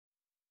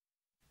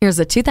Here's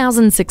a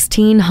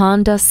 2016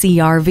 Honda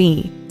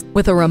CR-V.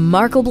 With a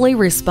remarkably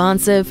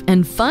responsive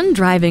and fun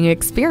driving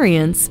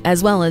experience,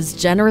 as well as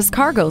generous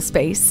cargo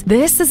space,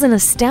 this is an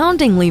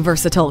astoundingly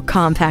versatile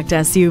compact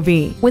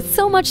SUV. With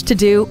so much to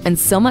do and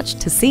so much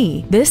to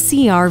see, this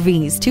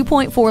CR-V's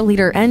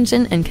 2.4-liter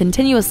engine and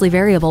continuously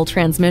variable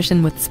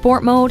transmission with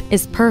Sport Mode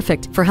is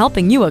perfect for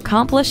helping you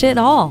accomplish it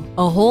all.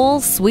 A whole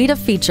suite of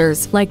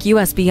features like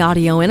USB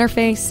audio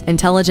interface,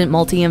 intelligent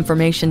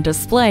multi-information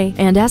display,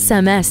 and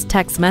SMS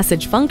text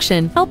message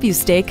function help you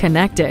stay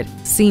connected.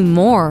 See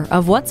more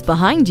of what's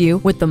behind you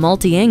with the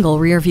multi-angle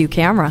rear-view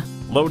camera.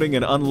 Loading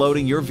and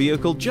unloading your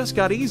vehicle just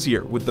got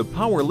easier with the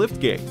power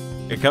liftgate.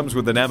 It comes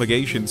with a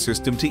navigation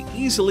system to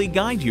easily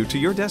guide you to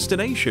your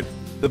destination.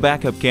 The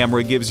backup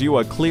camera gives you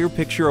a clear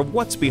picture of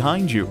what's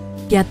behind you.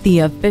 Get the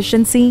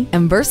efficiency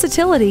and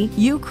versatility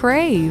you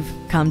crave.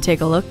 Come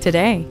take a look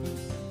today.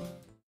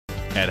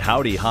 At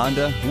Howdy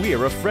Honda, we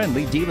are a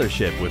friendly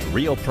dealership with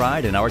real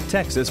pride in our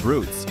Texas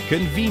roots,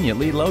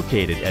 conveniently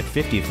located at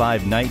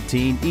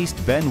 5519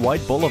 East Ben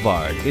White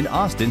Boulevard in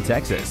Austin,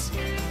 Texas.